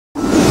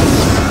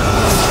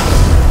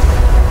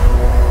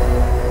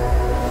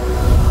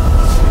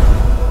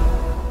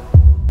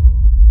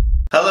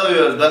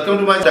welcome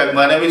to my channel.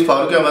 My name is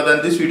Farooq Ahmed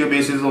and this video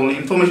base is only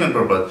information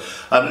purpose.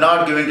 I'm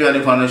not giving you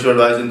any financial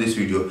advice in this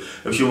video.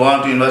 If you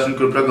want to invest in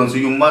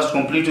cryptocurrency, you must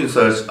complete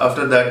research.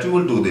 After that, you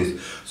will do this.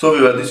 So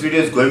viewer, this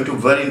video is going to be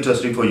very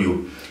interesting for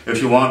you.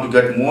 If you want to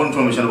get more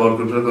information about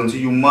cryptocurrency,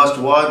 you must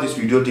watch this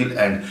video till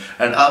end.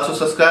 And also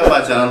subscribe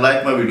my channel,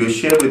 like my video,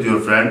 share with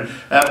your friend,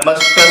 and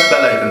must press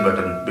bell icon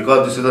button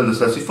because this is a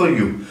necessity for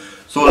you.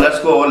 So let's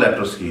go over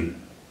laptop screen.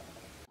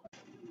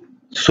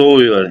 So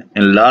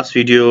in last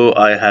video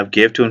I have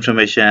gave you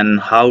information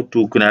how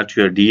to connect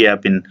your D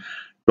app in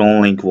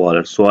Tronlink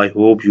Wallet. So I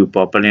hope you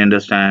properly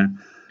understand.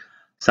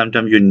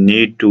 Sometimes you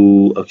need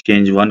to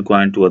exchange one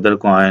coin to other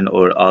coin,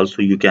 or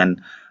also you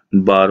can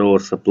borrow or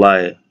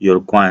supply your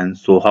coin.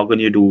 So how can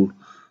you do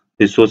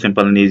this? So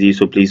simple and easy.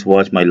 So please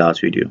watch my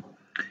last video.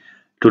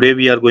 Today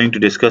we are going to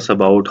discuss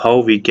about how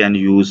we can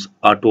use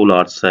auto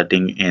lock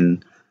setting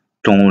in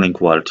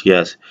Tronlink Wallet.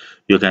 Yes,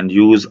 you can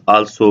use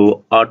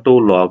also auto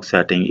lock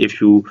setting. If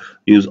you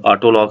use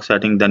auto lock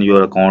setting, then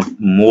your account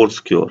more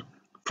secure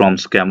from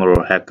scammer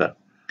or hacker.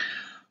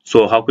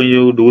 So how can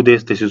you do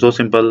this? This is so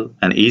simple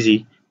and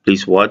easy.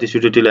 Please watch this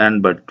video till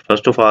end. But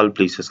first of all,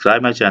 please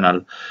subscribe my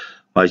channel.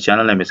 My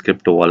channel name is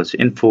Crypto Wallets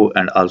Info,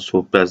 and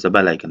also press the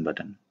bell icon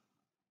button.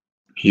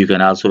 You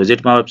can also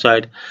visit my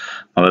website.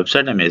 My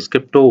website name is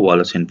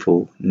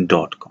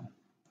cryptowalletsinfo.com.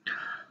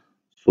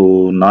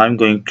 So now I'm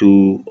going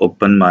to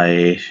open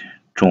my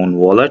Tron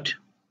wallet.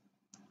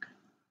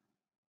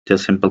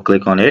 Just simple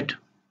click on it,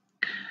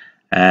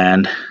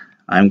 and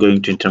I'm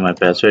going to enter my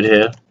password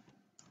here.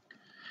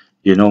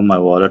 You know my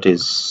wallet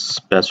is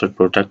password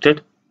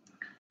protected.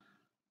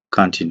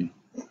 Continue.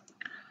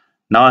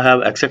 Now I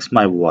have accessed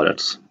my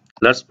wallets.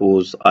 Let's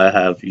suppose I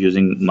have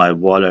using my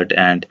wallet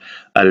and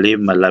I leave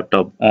my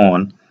laptop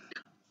on,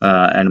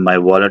 and my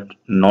wallet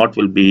not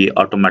will be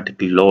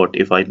automatically locked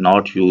if I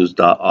not use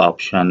the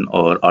option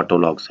or auto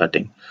lock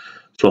setting.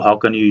 So how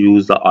can you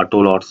use the auto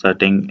lock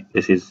setting?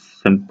 This is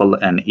simple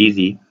and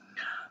easy.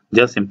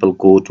 Just simple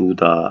go to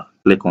the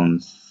click on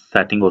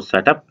setting or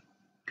setup.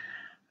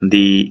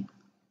 The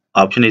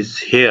option is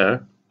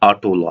here,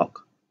 auto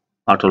lock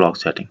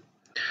setting.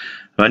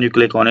 When you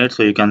click on it,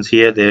 so you can see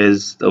here there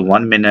is the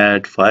 1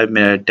 minute, 5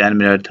 minute, 10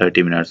 minute,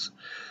 30 minutes.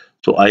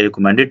 So I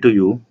recommend it to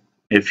you.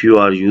 If you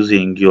are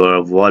using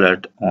your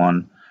wallet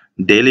on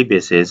daily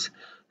basis,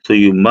 so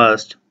you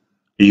must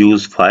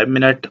use 5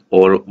 minute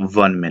or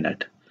 1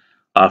 minute.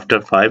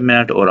 After 5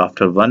 minutes or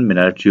after 1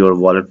 minute, your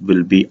wallet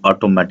will be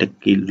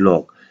automatically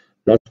locked.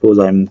 Let's suppose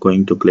I'm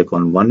going to click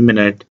on 1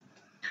 minute.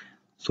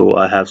 So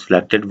I have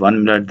selected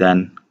 1 minute,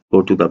 then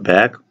go to the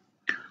back.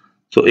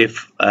 So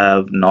if I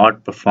have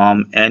not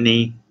performed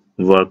any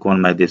work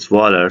on this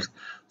wallet,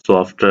 so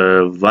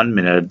after 1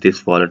 minute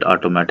this wallet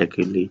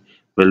automatically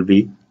will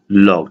be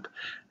locked.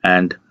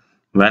 And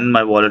when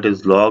my wallet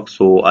is locked,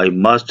 so I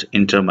must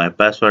enter my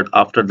password.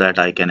 After that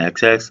I can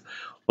access,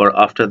 or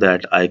after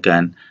that I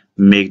can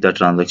make the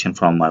transaction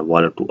from my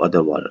wallet to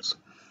other wallets.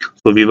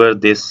 So viewer,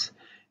 this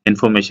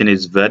information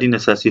is very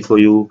necessary for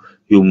you.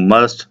 You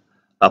must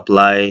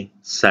apply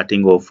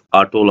setting of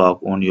auto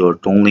lock on your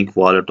Tronlink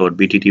wallet or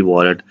BTT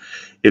wallet.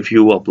 If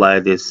you apply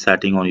this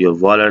setting on your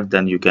wallet,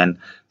 then you can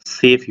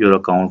save your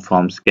account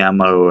from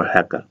scammer or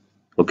hacker.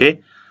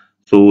 Okay,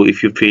 so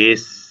if you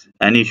face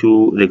any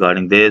issue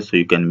regarding this, so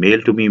you can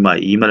mail to me. My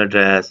email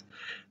address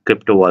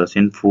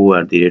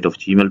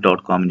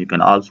cryptowalletsinfo@gmail.com, and you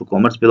can also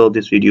comment below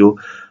this video.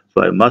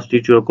 So I must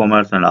read your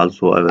comments, and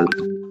also I will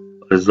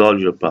resolve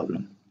your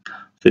problem.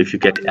 So if you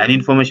get any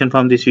information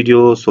from this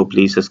video, so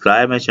please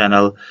subscribe my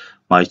channel.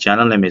 My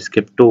channel name is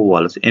Crypto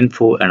Wallets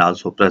Info, and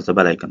also press the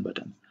bell icon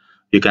button.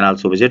 You can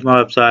also visit my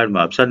website.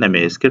 My website name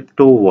is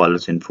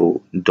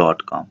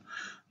cryptowalletsinfo.com.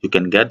 You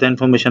can get the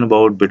information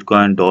about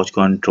Bitcoin,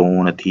 DOGECOIN,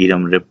 Tron,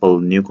 Ethereum, Ripple,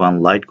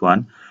 NewCoin,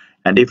 LITECOIN.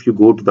 And if you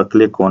go to the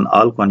click on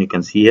all coin, you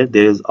can see here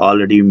there is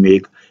already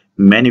make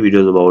many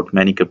videos about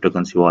many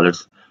cryptocurrency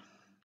wallets.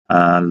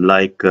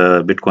 Like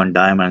Bitcoin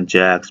Diamond,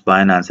 Jax,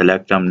 Binance,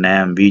 Electrum,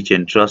 NAM,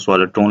 VeChain, Trust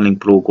Wallet, Tronlink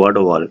Pro,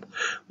 Guardo Wallet.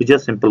 You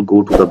just simple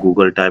go to the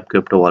Google, type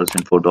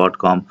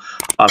cryptowalletsinfo.com.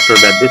 After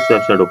that, this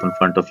website open in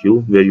front of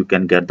you where you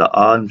can get the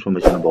all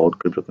information about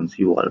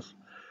cryptocurrency wallets.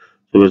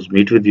 So we'll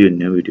meet with you in a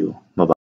new video. Bye bye.